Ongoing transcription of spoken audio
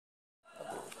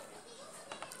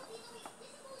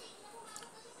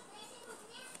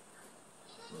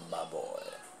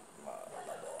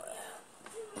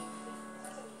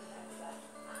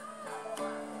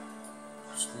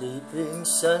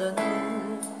things I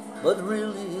know, but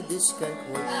really this can't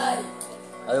wait.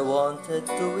 I wanted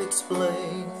to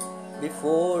explain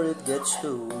before it gets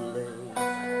too late.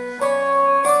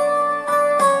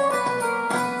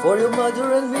 For your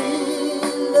mother and me,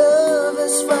 love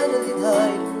has finally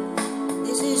died.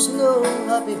 This is no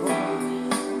happy home,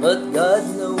 but God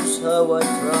knows how I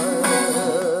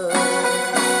tried.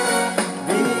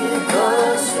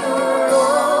 Because you're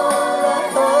all I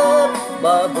have,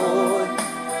 my boy.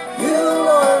 You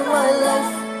are my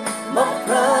life, my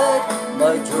pride,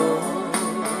 my joy.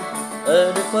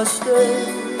 And if I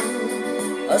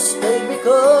stay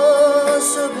because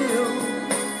of you,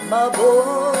 my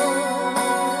boy.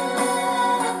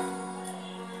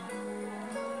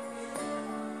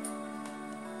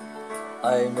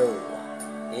 I know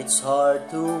it's hard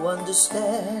to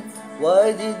understand.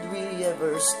 Why did we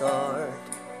ever start?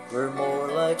 We're more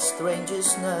like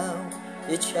strangers now,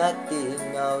 each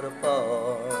acting out a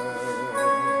part.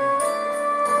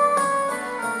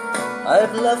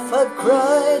 I've laughed, I've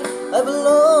cried, I've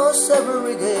lost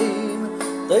every game,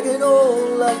 taken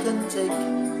all I can take,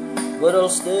 but I'll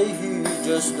stay here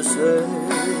just the same.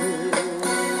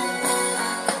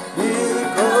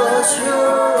 Because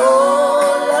you're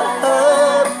all I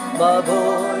have, my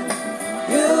boy.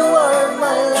 You are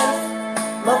my life,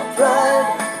 my pride,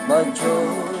 my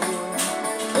joy.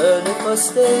 And if I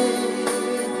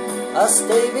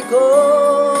stay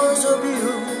because of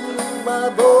you, my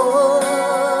boy.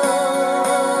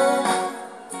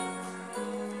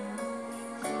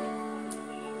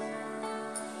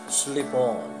 Sleep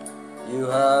on, you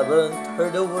haven't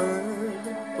heard a word.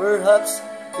 Perhaps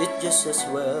it's just as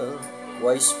well.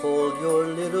 Why spoil your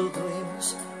little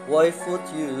dreams? Why put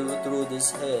you through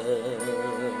this hell?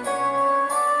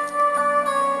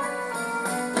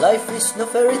 Life is no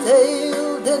fairy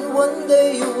tale, then one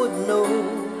day you would know.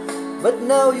 But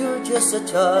now you're just a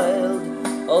child,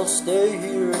 I'll stay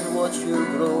here and watch you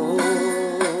grow.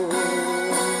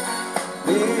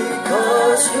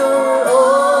 Because you're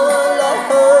all I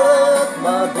have,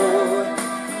 my boy.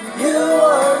 You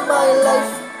are my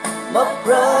life, my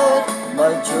pride,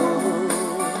 my joy.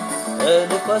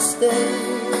 And if I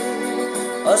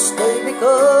stay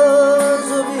because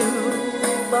of you,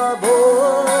 my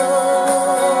boy.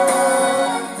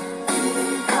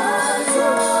 Because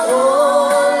you're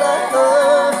all I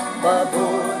have, my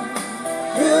boy.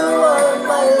 You are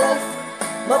my life,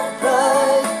 my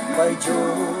pride, my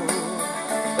joy.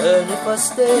 And if I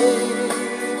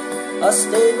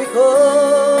stay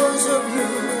because of you,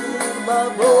 my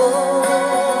boy.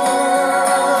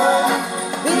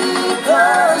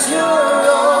 Because you're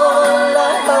all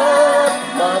I have,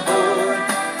 my boy.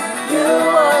 You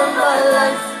are my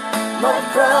life, my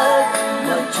pride,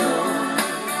 my joy.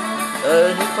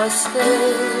 And if I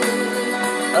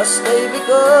stay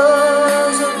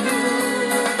because of you,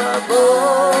 my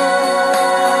boy.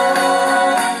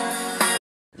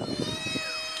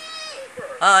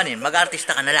 Anin,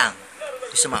 mag-artista ka na lang.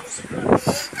 Gusto mo?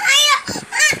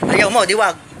 Ayaw mo, di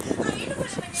wag.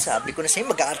 Sabi ko na sa'yo,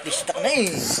 mag-artista ka na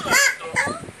eh.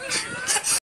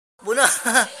 Buna.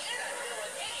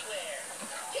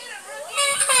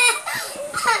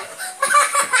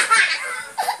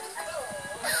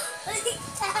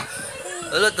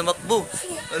 Ala, tumakbo.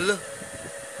 Ala.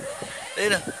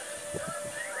 Ayun na.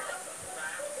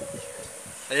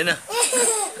 Ayun na.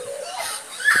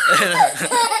 Ayun na.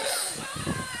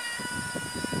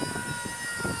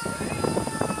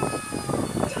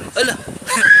 Ala.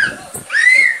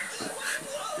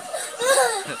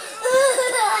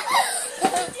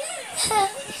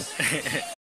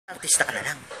 Artista ka na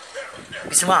lang.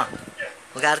 Gusto mo?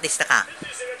 Mag-artista ka.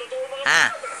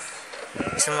 Ha?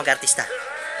 Gusto mo mag-artista?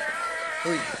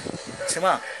 Uy. Gusto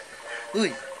mo?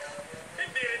 Uy.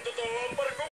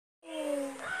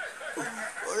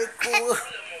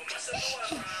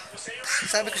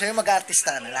 Sabi ko sa'yo,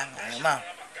 mag-artista ka na lang. Ayaw mo.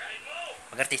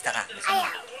 Mag-artista ka. Gusto mo?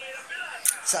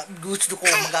 Gusto ko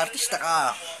mag-artista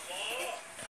ka.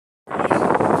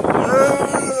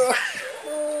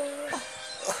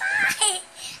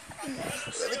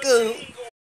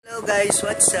 Hello guys,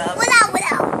 what's up?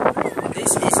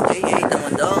 This is A8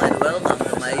 Amondong and welcome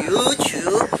to my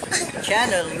YouTube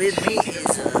channel. With me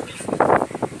is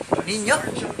Ninyo.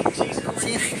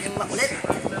 Sino yung makulit?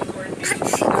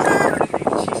 Akit yan.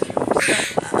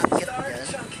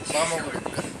 Baka makulit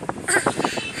ka.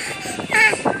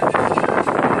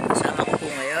 Kasama ko po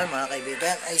ngayon mga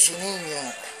kaibigan ay si Ninyo.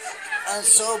 Ang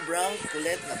sobrang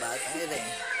kulit na bata nila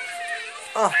eh.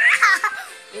 Oh!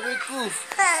 Very cool.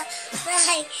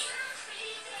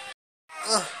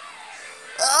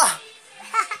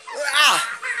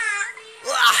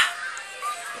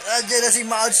 Andiyan na si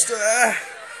Monster.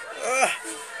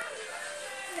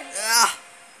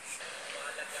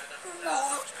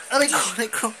 Aray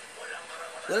ko.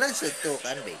 Walang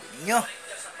suntukan, baby nyo.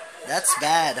 That's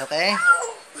bad, okay?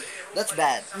 That's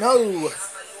bad. No!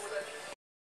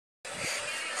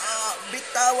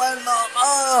 Bitawan mo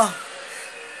ako!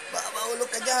 Baka mahulog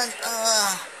ka dyan.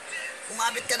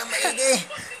 Kumabit ka ng maigi.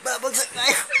 Babagsak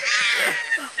tayo.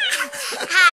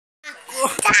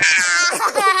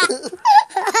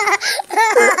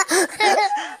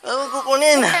 Ako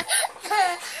kukunin.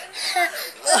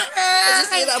 Kasi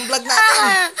sira ang vlog natin.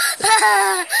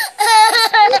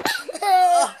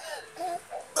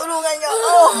 Tulungan niyo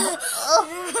ako.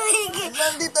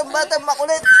 Nandito ang batang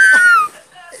makulit.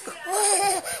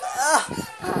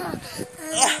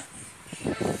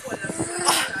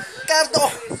 Karto.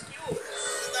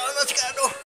 Tawag na si Karto.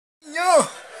 Nyo.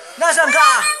 Nasaan ka?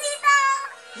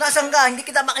 Nasaan ka? Hindi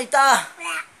kita makita.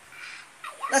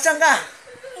 Nasaan ka?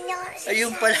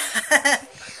 Ayun pala.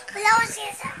 Wala akong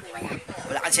sinasabi.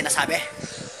 Wala kang sinasabi.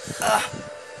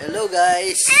 Hello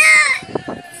guys.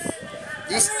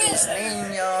 This is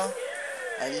Ninyo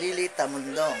Alili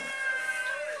Tamundong.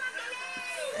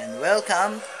 And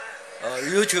welcome Our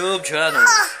YouTube channel.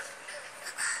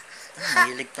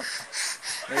 Mahilig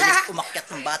umakyat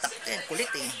ng bata.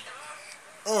 Kulit eh.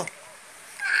 Oh.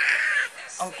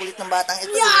 Ang kulit ng batang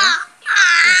ito eh.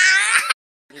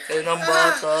 Bili kayo ng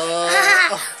bata.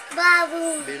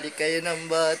 Babu. Bili kayo ng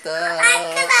bata.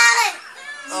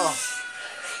 Oh.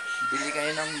 Bili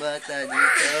kayo ng bata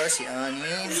dito. Si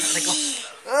Anin. Ay ko.